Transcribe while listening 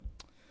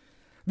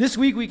This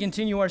week we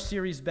continue our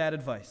series, Bad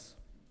Advice,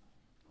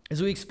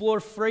 as we explore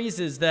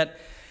phrases that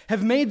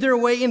have made their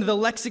way into the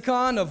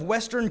lexicon of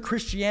Western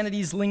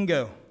Christianity's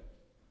lingo.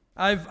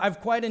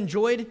 I've quite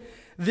enjoyed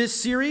this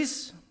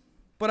series,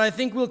 but I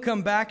think we'll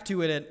come back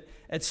to it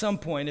at some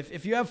point.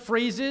 If you have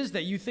phrases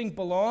that you think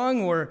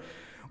belong or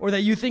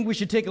that you think we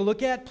should take a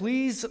look at,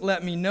 please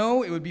let me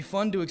know. It would be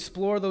fun to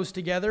explore those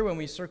together when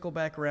we circle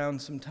back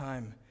around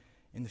sometime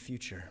in the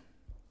future.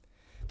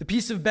 The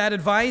piece of bad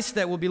advice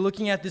that we'll be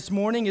looking at this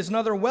morning is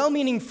another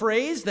well-meaning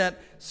phrase that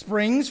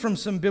springs from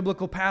some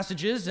biblical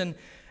passages, and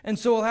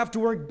so we'll have to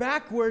work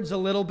backwards a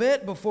little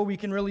bit before we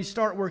can really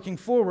start working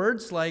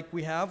forwards like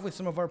we have with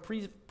some of our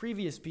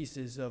previous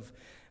pieces of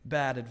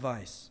bad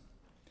advice.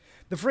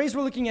 The phrase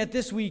we're looking at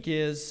this week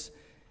is,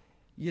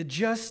 you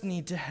just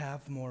need to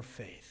have more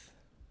faith.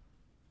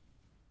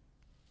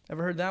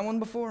 Ever heard that one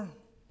before?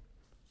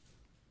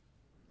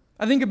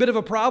 I think a bit of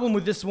a problem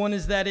with this one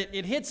is that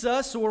it hits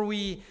us, or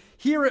we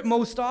hear it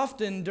most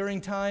often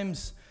during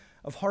times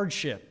of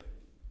hardship.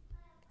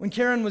 When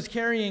Karen was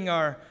carrying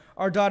our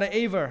daughter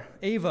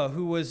Ava,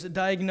 who was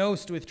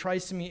diagnosed with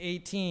trisomy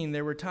 18,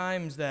 there were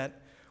times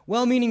that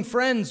well-meaning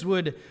friends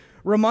would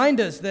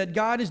remind us that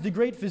God is the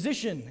great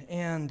physician,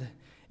 and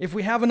if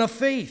we have enough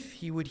faith,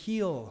 He would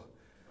heal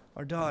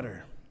our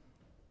daughter.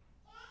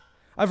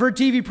 I've heard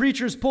TV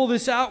preachers pull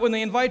this out when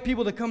they invite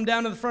people to come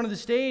down to the front of the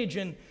stage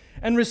and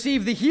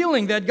receive the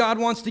healing that God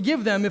wants to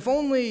give them, if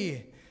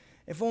only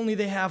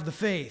they have the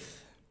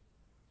faith.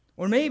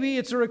 Or maybe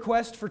it's a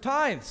request for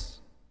tithes.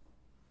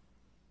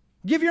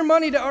 Give your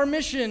money to our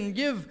mission.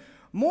 Give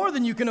more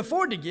than you can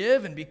afford to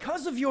give, and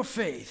because of your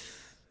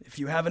faith, if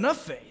you have enough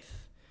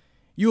faith,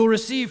 you will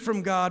receive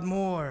from God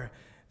more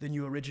than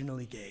you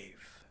originally gave.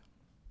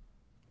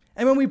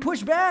 And when we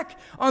push back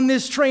on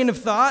this train of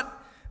thought,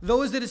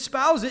 those that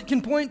espouse it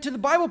can point to the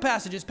Bible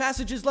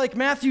passages like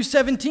Matthew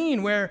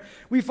 17, where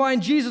we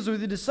find Jesus with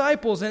the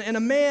disciples, and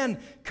a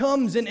man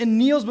comes and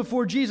kneels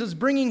before Jesus,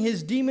 bringing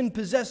his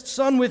demon-possessed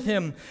son with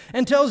him,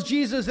 and tells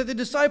Jesus that the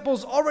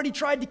disciples already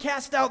tried to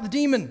cast out the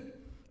demon,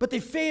 but they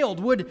failed.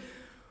 Would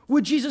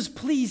Jesus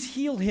please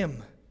heal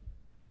him?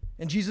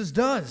 And Jesus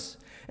does.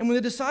 And when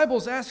the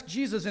disciples ask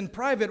Jesus in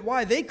private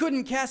why they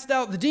couldn't cast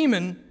out the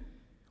demon,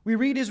 we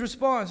read his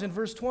response in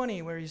verse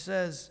 20, where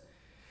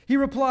he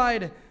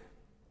replied,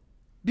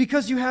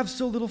 "Because you have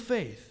so little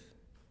faith.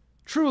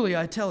 Truly,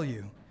 I tell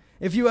you,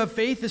 if you have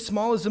faith as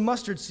small as a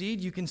mustard seed,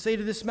 you can say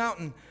to this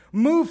mountain,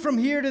 'Move from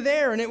here to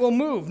there,' and it will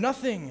move.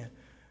 Nothing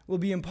will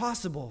be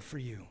impossible for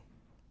you."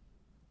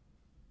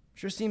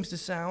 Sure seems to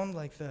sound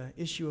like the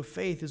issue of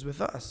faith is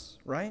with us,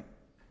 right?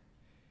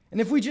 And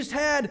if we just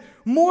had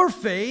more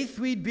faith,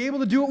 we'd be able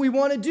to do what we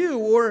want to do,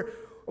 or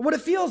what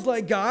it feels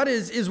like God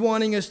is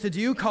wanting us to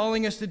do,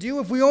 calling us to do.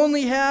 If we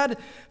only had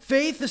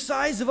faith the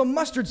size of a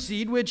mustard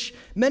seed, which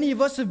many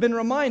of us have been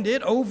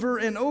reminded over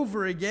and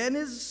over again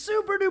is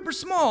super duper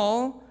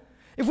small.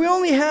 If we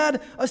only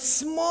had a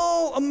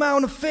small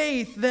amount of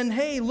faith, then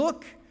hey,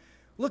 look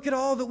at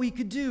all that we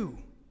could do.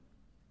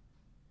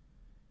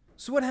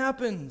 So what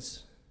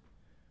happens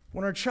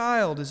when our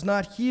child is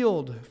not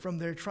healed from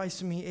their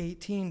trisomy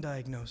 18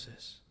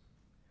 diagnosis?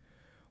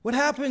 What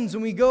happens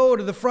when we go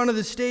to the front of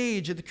the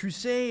stage at the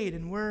crusade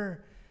and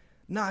we're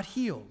not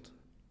healed?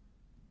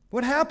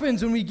 What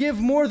happens when we give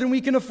more than we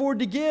can afford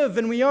to give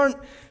and we aren't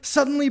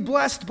suddenly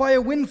blessed by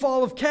a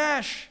windfall of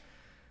cash,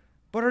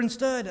 but are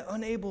instead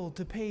unable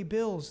to pay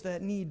bills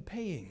that need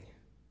paying?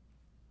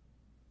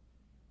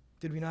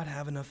 Did we not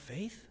have enough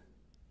faith?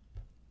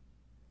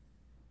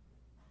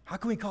 How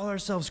can we call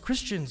ourselves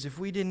Christians if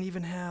we didn't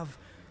even have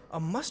a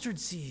mustard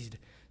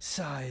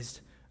seed-sized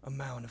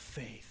amount of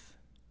faith?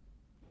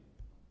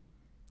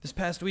 This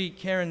past week,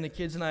 Karen, the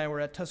kids, and I were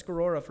at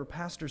Tuscarora for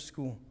pastor's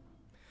school.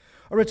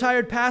 A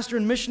retired pastor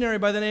and missionary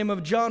by the name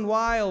of John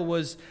Weil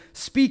was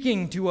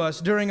speaking to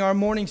us during our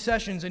morning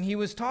sessions, and he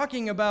was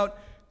talking about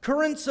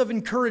currents of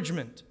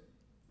encouragement.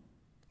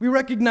 We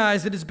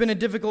recognize that it's been a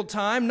difficult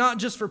time, not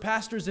just for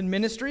pastors in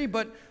ministry,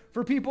 but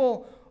for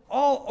people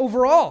all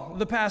overall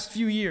the past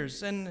few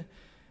years, and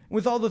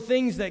with all the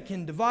things that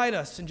can divide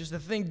us and just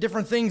the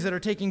different things that are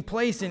taking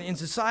place in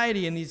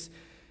society, and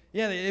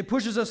it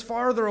pushes us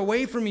farther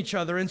away from each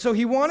other. And so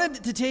he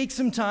wanted to take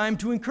some time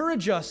to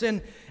encourage us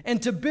and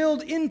to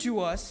build into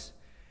us.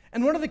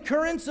 And one of the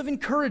currents of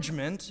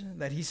encouragement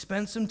that he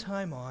spent some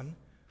time on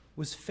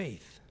was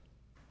faith.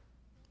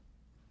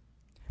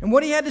 And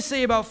what he had to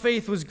say about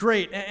faith was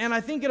great. And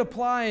I think it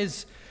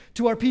applies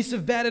to our piece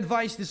of bad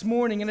advice this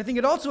morning. And I think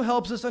it also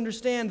helps us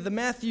understand the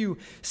Matthew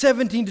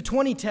 17 to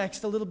 20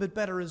 text a little bit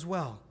better as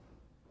well.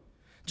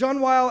 John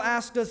Weil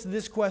asked us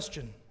this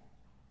question: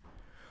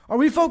 are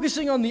we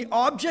focusing on the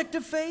object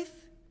of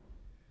faith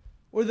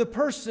or the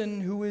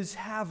person who is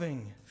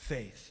having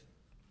faith?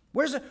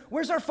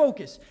 Where's our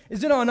focus?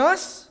 Is it on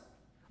us,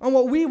 on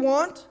what we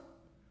want,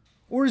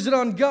 or is it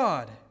on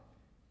God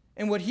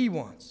and what He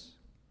wants?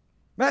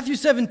 Matthew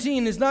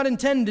 17 is not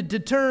intended to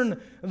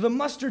turn the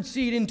mustard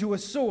seed into a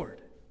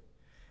sword.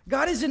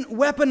 God isn't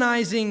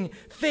weaponizing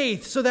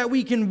faith so that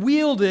we can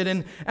wield it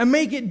and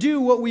make it do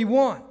what we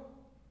want.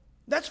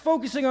 That's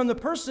focusing on the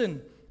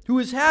person who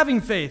is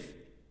having faith.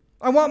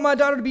 I want my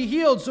daughter to be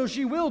healed, so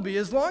she will be,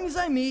 as long as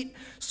I meet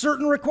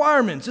certain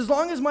requirements. As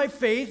long as my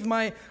faith,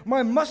 my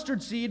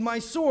mustard seed, my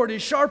sword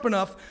is sharp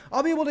enough,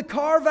 I'll be able to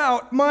carve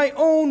out my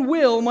own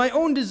will, my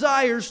own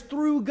desires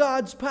through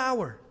God's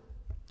power.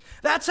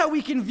 That's how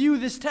we can view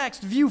this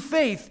text, view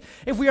faith.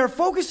 If we are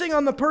focusing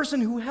on the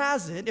person who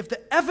has it, if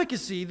the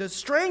efficacy, the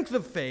strength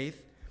of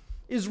faith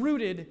is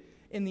rooted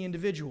in the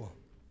individual.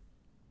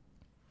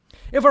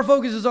 If our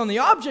focus is on the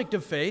object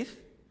of faith,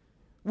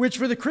 which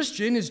for the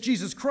Christian is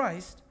Jesus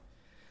Christ,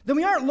 then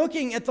we aren't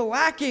looking at the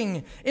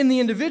lacking in the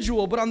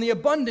individual, but on the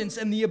abundance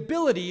and the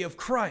ability of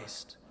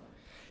Christ.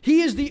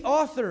 He is the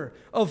author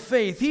of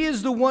faith. He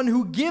is the one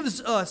who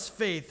gives us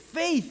faith.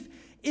 Faith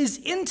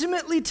is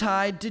intimately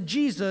tied to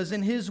Jesus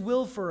and His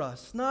will for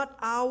us, not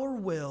our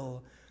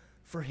will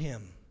for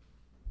Him.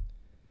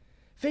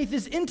 Faith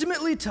is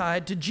intimately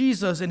tied to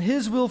Jesus and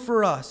His will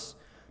for us,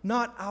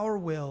 not our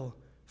will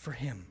for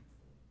Him.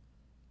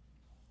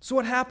 So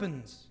what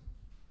happens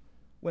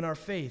when our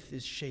faith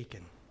is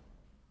shaken?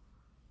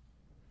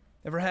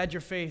 Ever had your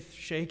faith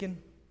shaken?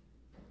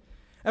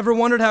 Ever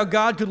wondered how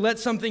God could let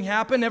something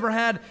happen? Ever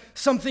had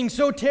something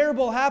so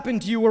terrible happen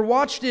to you, or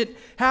watched it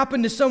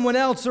happen to someone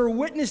else, or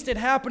witnessed it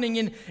happening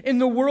in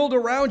the world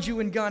around you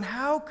and gone,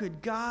 how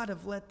could God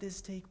have let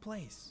this take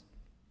place?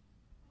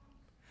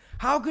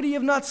 How could He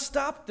have not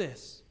stopped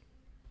this?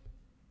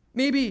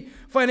 Maybe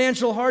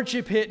financial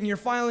hardship hit and you're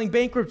filing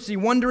bankruptcy,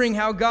 wondering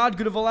how God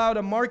could have allowed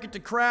a market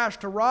to crash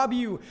to rob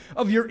you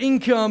of your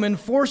income and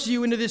force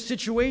you into this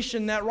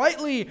situation that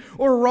rightly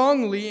or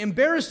wrongly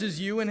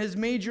embarrasses you and has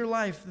made your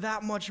life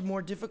that much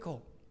more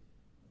difficult.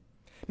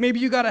 Maybe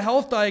you got a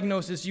health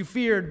diagnosis you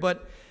feared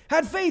but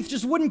had faith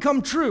just wouldn't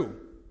come true.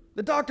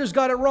 The doctors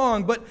got it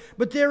wrong, but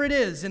there it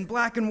is in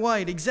black and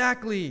white,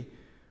 exactly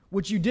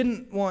what you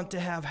didn't want to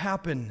have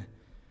happen,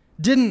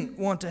 didn't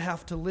want to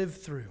have to live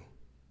through.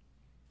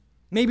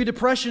 Maybe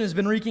depression has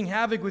been wreaking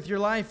havoc with your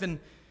life and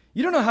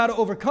you don't know how to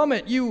overcome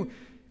it. You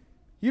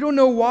don't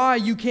know why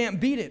you can't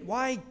beat it.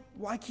 Why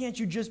can't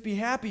you just be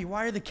happy?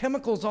 Why are the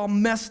chemicals all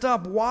messed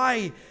up?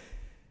 Why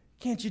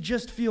can't you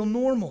just feel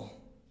normal?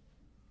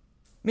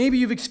 Maybe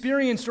you've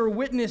experienced or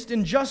witnessed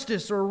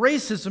injustice or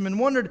racism and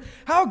wondered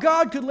how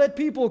God could let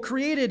people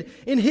created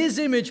in His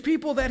image,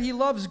 people that He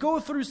loves, go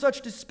through such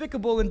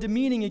despicable and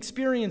demeaning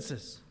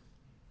experiences.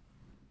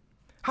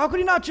 How could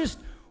He not just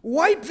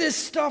wipe this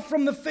stuff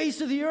from the face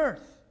of the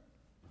earth?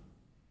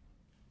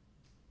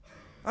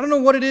 I don't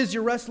know what it is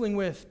you're wrestling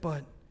with,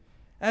 but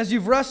as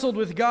you've wrestled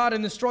with God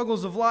in the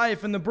struggles of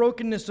life and the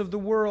brokenness of the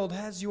world,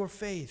 has your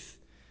faith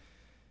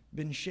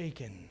been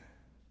shaken?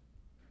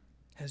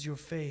 Has your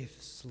faith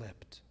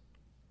slipped?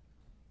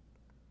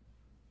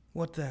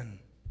 What then?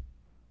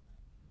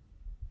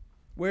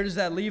 Where does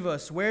that leave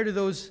us? Where do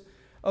those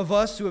of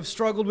us who have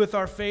struggled with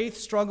our faith,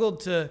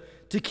 struggled to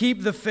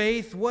keep the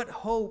faith, what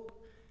hope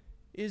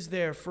is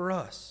there for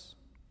us?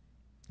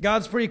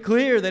 God's pretty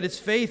clear that it's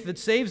faith that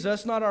saves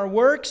us, not our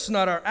works,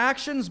 not our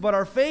actions, but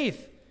our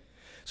faith.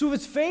 So if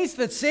it's faith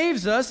that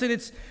saves us, and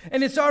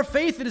it's our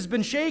faith that has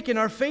been shaken,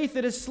 our faith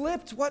that has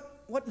slipped,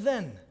 what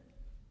then?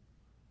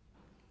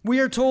 We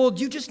are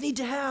told you just need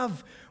to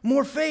have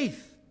more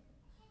faith.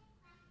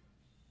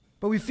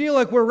 But we feel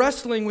like we're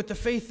wrestling with the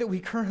faith that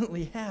we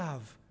currently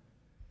have.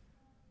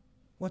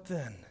 What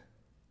then?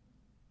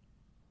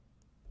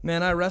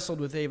 Man, I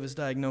wrestled with Ava's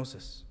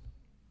diagnosis.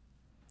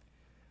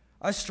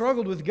 I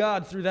struggled with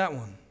God through that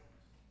one.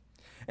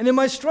 And in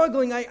my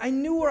struggling, I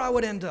knew where I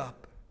would end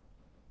up.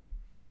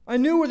 I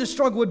knew where the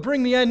struggle would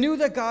bring me. I knew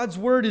that God's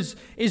word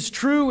is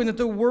true and that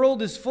the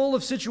world is full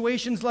of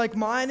situations like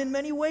mine, in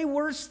many ways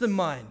worse than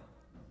mine.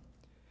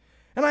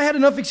 And I had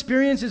enough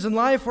experiences in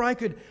life where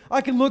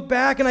I could look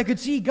back and I could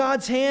see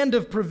God's hand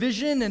of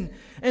provision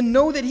and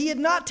know that He had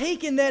not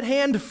taken that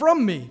hand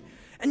from me.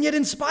 And yet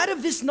in spite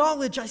of this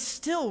knowledge, I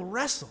still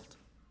wrestled.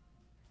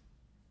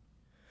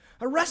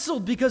 I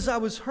wrestled because I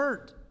was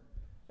hurt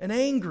and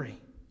angry.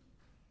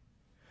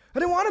 I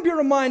didn't want to be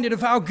reminded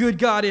of how good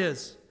God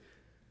is.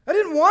 I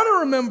didn't want to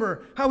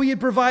remember how He had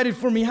provided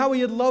for me, how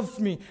He had loved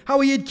me,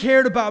 how He had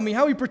cared about me,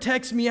 how He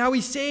protects me, how He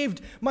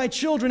saved my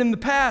children in the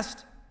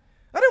past.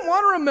 I didn't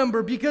want to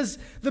remember because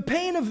the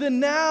pain of the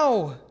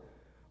now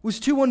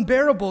was too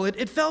unbearable.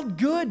 It felt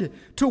good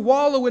to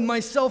wallow in my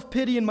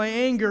self-pity and my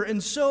anger.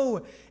 And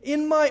so,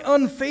 in my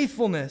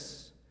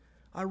unfaithfulness,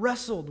 I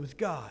wrestled with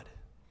God.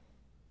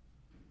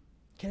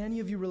 Can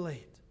any of you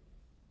relate?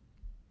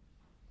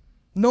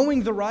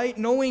 Knowing the right,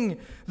 knowing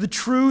the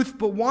truth,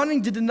 but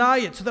wanting to deny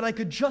it so that I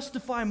could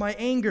justify my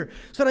anger,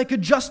 so that I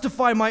could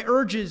justify my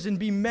urges and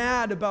be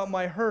mad about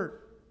my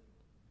hurt.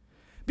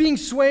 Being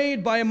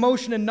swayed by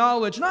emotion and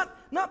knowledge,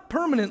 not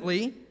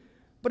permanently,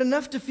 but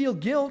enough to feel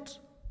guilt,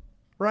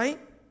 right?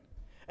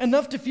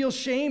 Enough to feel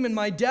shame in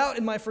my doubt,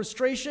 in my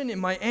frustration, in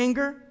my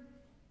anger.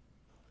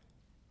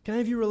 Can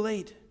any of you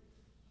relate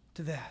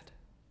to that?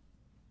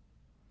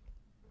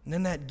 And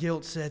then that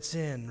guilt sets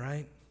in,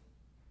 right?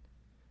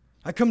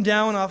 I come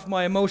down off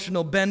my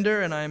emotional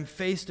bender and I am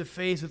face to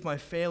face with my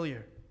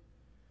failure.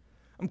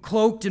 I'm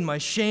cloaked in my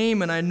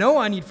shame, and I know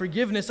I need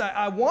forgiveness.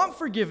 I want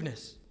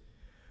forgiveness.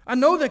 I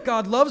know that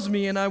God loves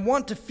me, and I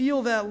want to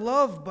feel that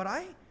love, but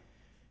I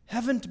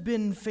haven't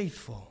been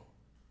faithful.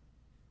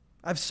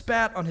 I've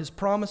spat on his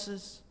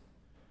promises.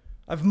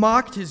 I've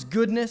mocked his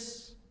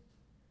goodness.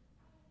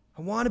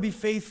 I want to be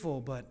faithful,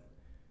 but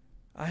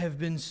I have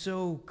been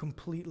so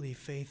completely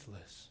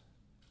faithless.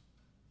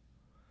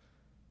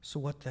 So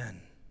what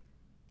then?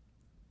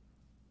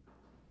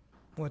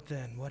 What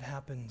then? What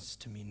happens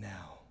to me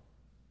now?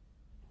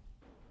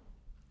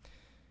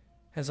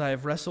 As I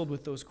have wrestled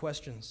with those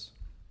questions,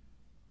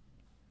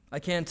 I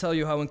can't tell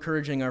you how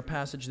encouraging our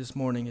passage this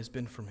morning has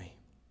been for me.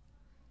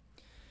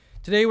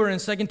 Today we're in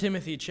 2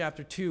 Timothy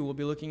chapter 2. We'll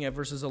be looking at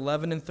verses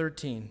 11 and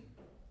 13.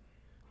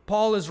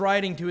 Paul is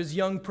writing to his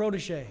young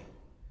protege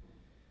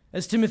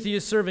as Timothy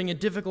is serving a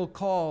difficult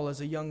call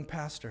as a young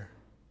pastor.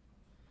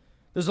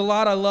 There's a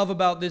lot I love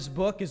about this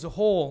book as a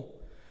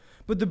whole,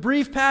 but the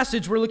brief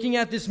passage we're looking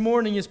at this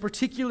morning is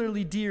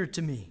particularly dear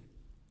to me.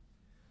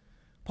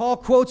 Paul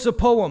quotes a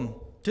poem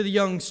to the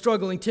young,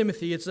 struggling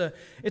Timothy. It's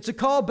a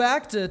call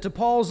back to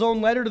Paul's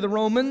own letter to the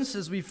Romans,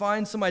 as we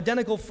find some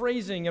identical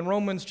phrasing in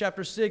Romans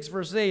chapter 6,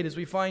 verse 8, as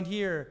we find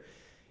here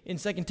in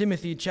 2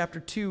 Timothy chapter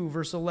 2,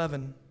 verse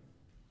 11.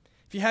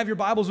 If you have your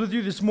Bibles with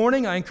you this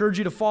morning, I encourage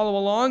you to follow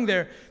along.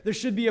 There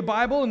should be a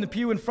Bible in the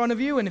pew in front of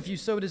you, and if you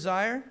so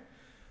desire,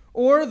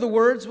 or the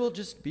words will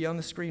just be on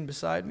the screen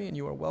beside me, and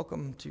you are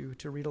welcome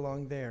to read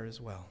along there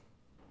as well.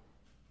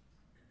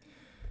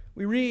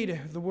 We read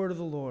the word of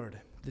the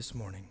Lord this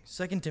morning,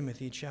 2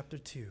 Timothy chapter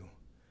 2,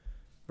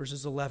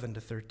 verses 11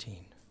 to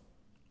 13.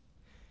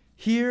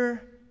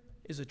 Here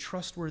is a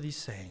trustworthy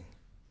saying.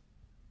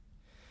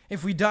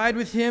 If we died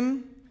with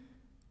him,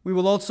 we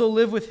will also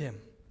live with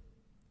him.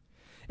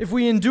 If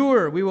we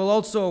endure, we will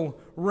also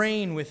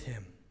reign with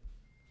him.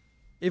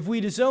 If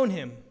we disown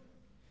him,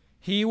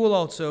 he will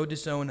also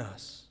disown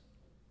us.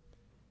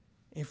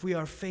 If we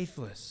are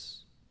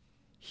faithless,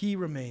 he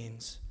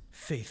remains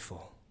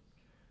faithful,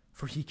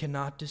 for he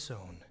cannot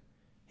disown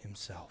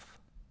himself.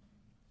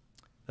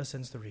 Thus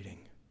ends the reading.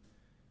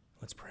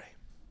 Let's pray.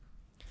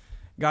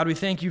 God, we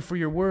thank you for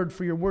your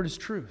word is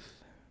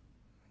truth.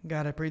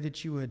 God, I pray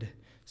that you would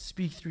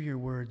speak through your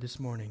word this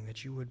morning,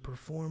 that you would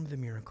perform the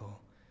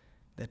miracle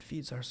that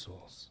feeds our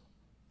souls.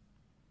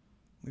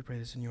 We pray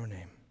this in your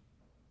name.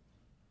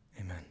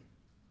 Amen.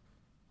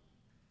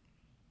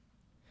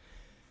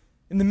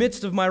 In the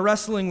midst of my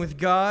wrestling with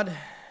God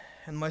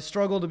and my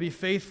struggle to be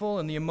faithful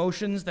and the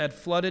emotions that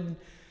flooded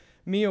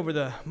me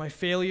over my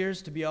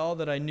failures to be all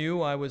that I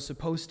knew I was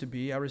supposed to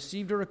be, I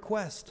received a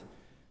request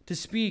to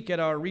speak at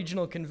our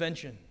regional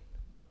convention.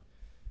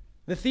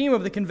 The theme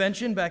of the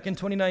convention back in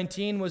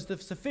 2019 was the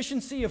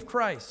sufficiency of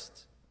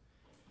Christ.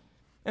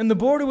 And the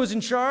board who was in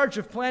charge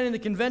of planning the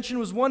convention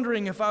was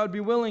wondering if I would be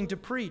willing to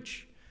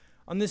preach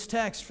on this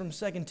text from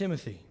 2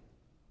 Timothy.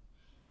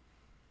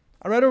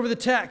 I read over the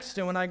text,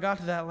 and when I got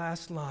to that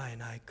last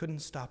line, I couldn't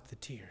stop the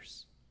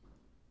tears.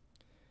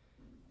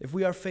 If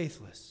we are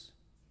faithless,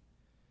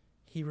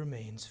 he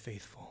remains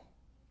faithful.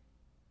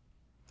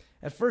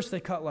 At first, they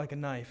cut like a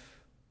knife.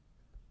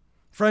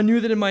 For I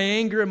knew that in my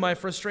anger and my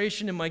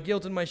frustration and my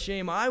guilt and my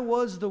shame, I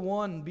was the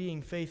one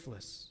being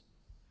faithless.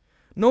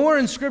 Nowhere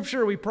in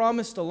Scripture are we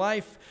promised a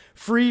life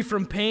free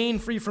from pain,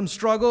 free from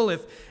struggle.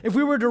 If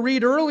we were to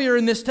read earlier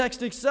in this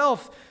text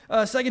itself,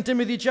 2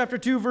 Timothy chapter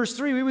 2, verse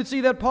 3, we would see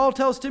that Paul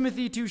tells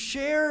Timothy to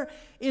share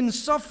in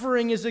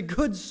suffering as a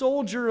good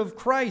soldier of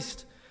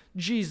Christ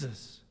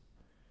Jesus.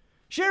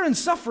 Share in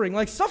suffering,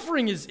 like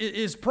suffering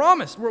is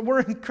promised.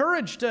 We're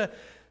encouraged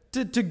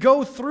to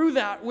go through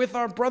that with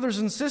our brothers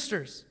and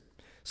sisters.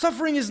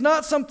 Suffering is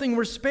not something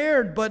we're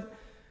spared, but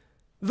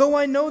though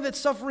I know that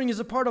suffering is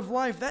a part of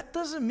life, that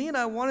doesn't mean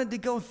I wanted to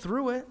go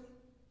through it.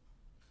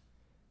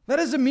 That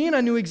doesn't mean I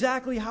knew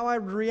exactly how I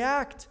would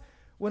react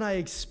when I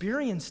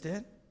experienced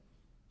it.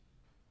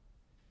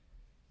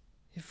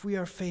 If we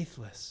are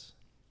faithless,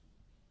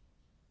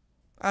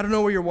 I don't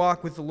know where your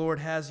walk with the Lord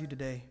has you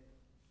today.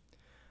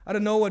 I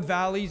don't know what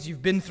valleys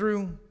you've been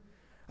through.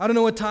 I don't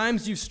know what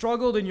times you've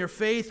struggled in your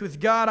faith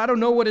with God. I don't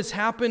know what has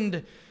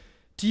happened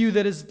to you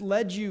that has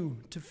led you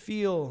to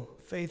feel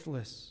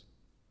faithless.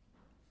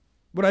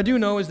 What I do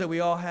know is that we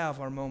all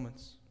have our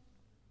moments.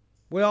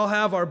 We all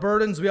have our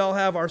burdens. We all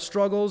have our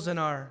struggles and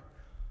our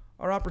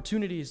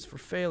opportunities for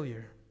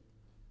failure.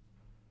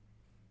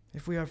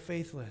 If we are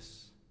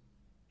faithless,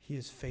 he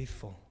is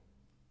faithful.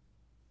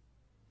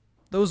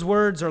 Those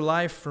words are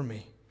life for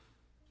me.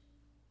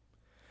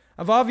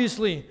 I've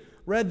obviously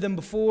read them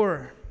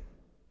before,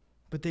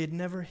 but they had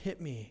never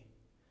hit me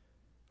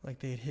like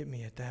they had hit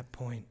me at that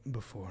point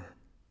before.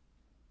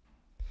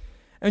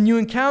 And you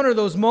encounter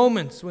those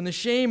moments when the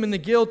shame and the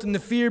guilt and the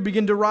fear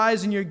begin to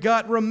rise in your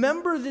gut.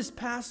 Remember this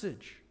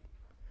passage.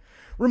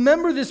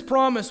 Remember this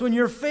promise. When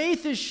your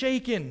faith is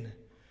shaken,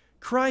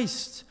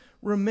 Christ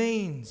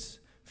remains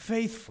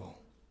faithful.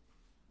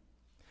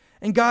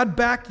 And God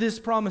backed this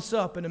promise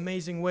up in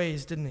amazing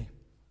ways, didn't he?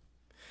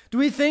 Do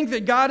we think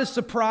that God is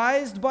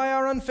surprised by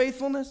our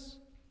unfaithfulness?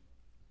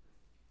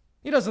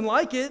 He doesn't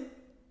like it.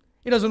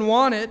 He doesn't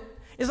want it.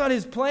 not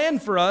his plan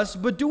for us,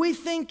 but do we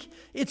think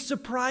it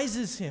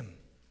surprises him?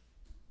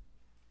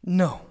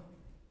 No.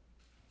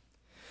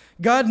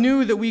 God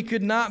knew that we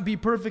could not be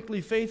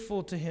perfectly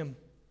faithful to him.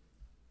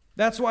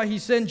 That's why he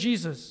sent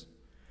Jesus.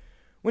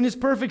 When his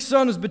perfect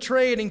Son was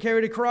betrayed and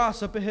carried a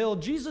cross up a hill,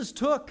 Jesus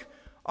took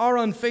our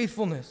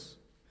unfaithfulness.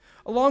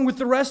 Along with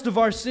the rest of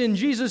our sin,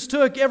 Jesus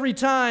took every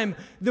time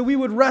that we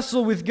would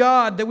wrestle with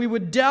God, that we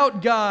would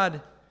doubt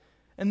God,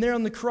 and there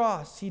on the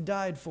cross, he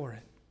died for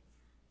it.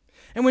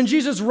 And when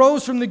Jesus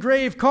rose from the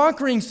grave,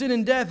 conquering sin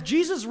and death,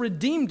 Jesus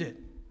redeemed it.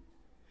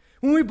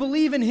 When we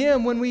believe in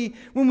him, when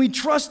we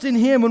trust in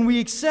him, when we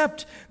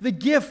accept the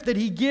gift that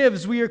he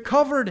gives, we are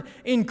covered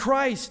in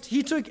Christ.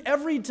 He took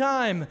every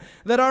time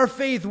that our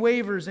faith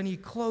wavers and he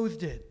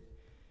clothed it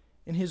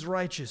in his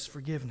righteous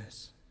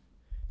forgiveness,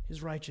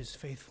 his righteous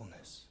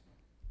faithfulness.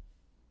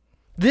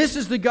 This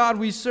is the God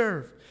we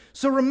serve.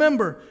 So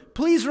remember,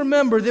 please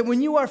remember that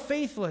when you are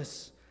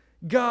faithless,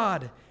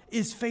 God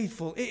is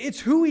faithful. It's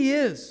who he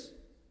is.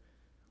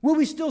 Will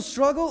we still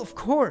struggle? Of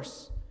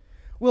course.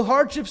 Will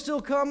hardship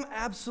still come?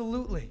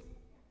 Absolutely.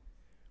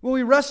 Will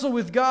we wrestle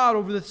with God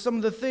over some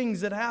of the things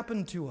that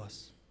happen to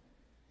us?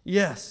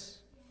 Yes.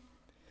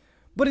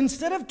 But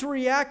instead of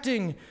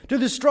reacting to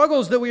the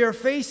struggles that we are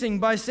facing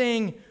by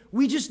saying,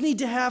 we just need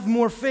to have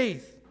more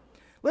faith,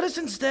 let us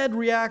instead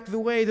react the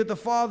way that the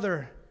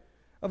father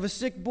of a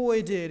sick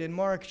boy did in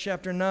Mark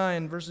chapter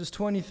 9, verses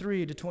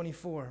 23 to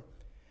 24.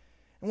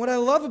 And what I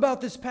love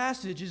about this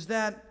passage is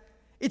that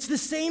it's the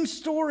same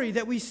story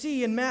that we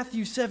see in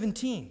Matthew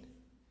 17.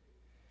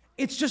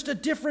 It's just a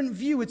different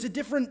view. It's a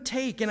different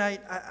take, and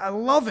I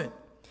love it.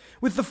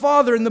 With the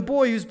father and the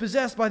boy who's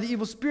possessed by the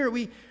evil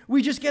spirit,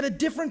 we just get a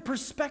different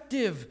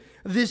perspective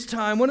this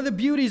time. One of the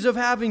beauties of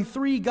having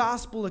 3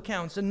 gospel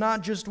accounts and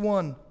not just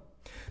one.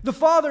 The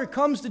father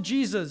comes to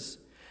Jesus,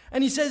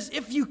 and he says,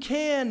 if you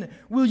can,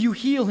 will you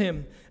heal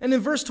him? And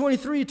in verse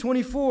 23,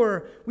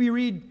 24, we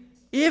read,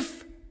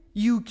 if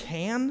you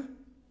can,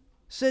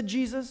 said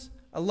Jesus.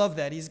 I love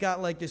that. He's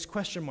got like this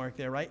question mark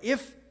there, right?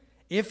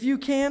 If you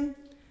can.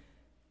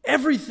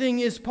 Everything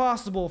is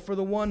possible for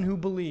the one who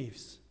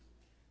believes.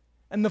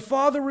 And the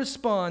father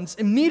responds,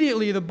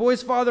 immediately the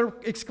boy's father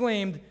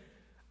exclaimed,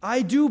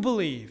 I do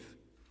believe.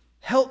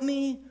 Help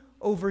me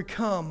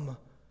overcome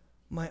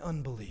my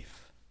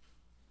unbelief.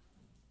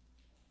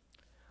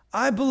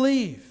 I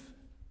believe.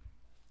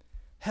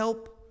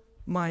 Help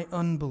my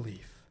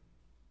unbelief.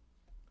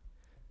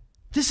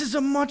 This is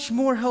a much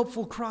more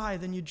helpful cry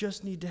than you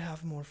just need to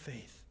have more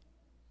faith.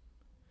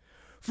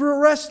 For it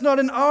rests not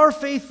in our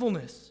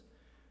faithfulness,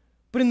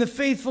 but in the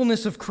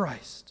faithfulness of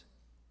Christ.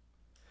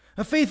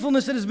 A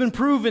faithfulness that has been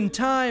proven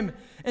time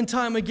and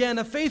time again.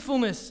 A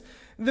faithfulness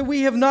that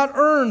we have not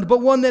earned,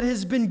 but one that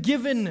has been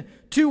given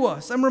to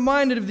us. I'm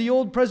reminded of the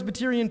old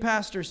Presbyterian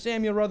pastor,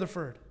 Samuel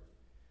Rutherford,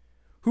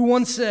 who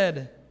once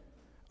said,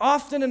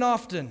 often and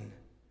often,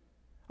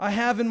 I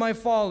have in my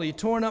folly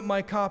torn up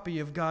my copy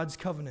of God's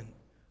covenant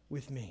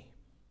with me.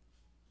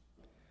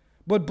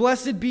 But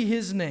blessed be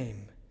his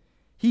name.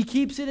 He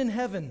keeps it in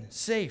heaven,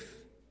 safe,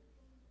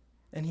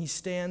 and he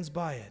stands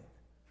by it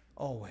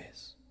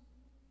always.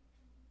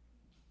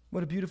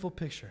 What a beautiful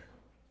picture.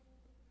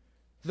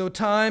 Though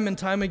time and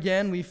time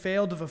again we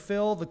fail to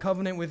fulfill the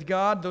covenant with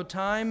God, though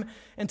time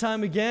and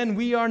time again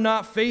we are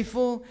not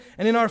faithful,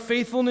 and in our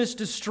faithfulness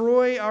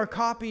destroy our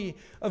copy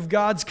of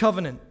God's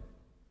covenant,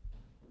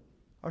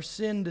 our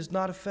sin does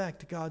not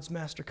affect God's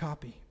master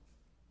copy.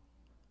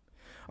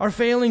 Our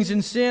failings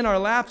in sin, our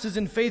lapses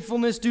in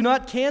faithfulness do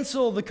not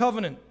cancel the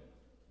covenant.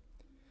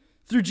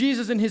 Through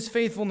Jesus and his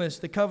faithfulness,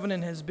 the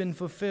covenant has been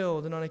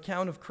fulfilled, and on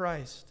account of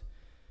Christ,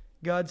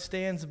 God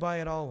stands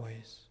by it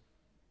always.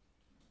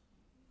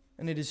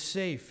 And it is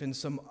safe in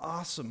some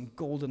awesome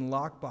golden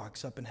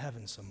lockbox up in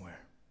heaven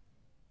somewhere.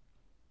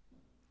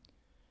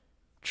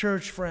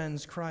 Church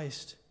friends,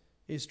 Christ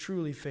is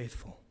truly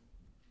faithful.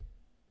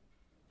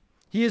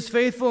 He is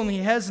faithful, and he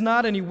has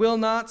not and he will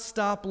not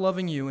stop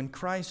loving you, and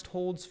Christ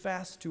holds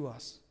fast to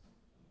us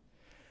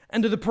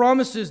and to the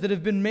promises that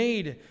have been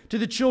made to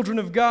the children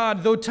of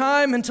God. Though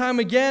time and time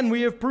again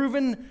we have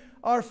proven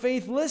our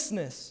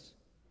faithlessness,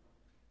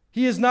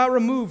 he has not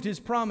removed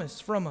his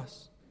promise from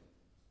us.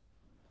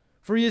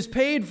 For he has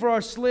paid for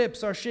our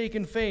slips, our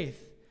shaken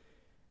faith,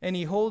 and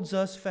he holds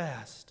us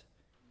fast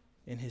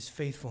in his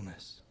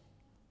faithfulness.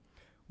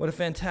 What a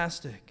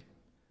fantastic,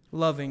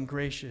 loving,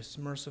 gracious,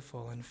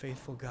 merciful, and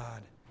faithful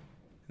God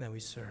that we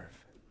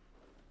serve.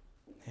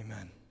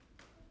 Amen.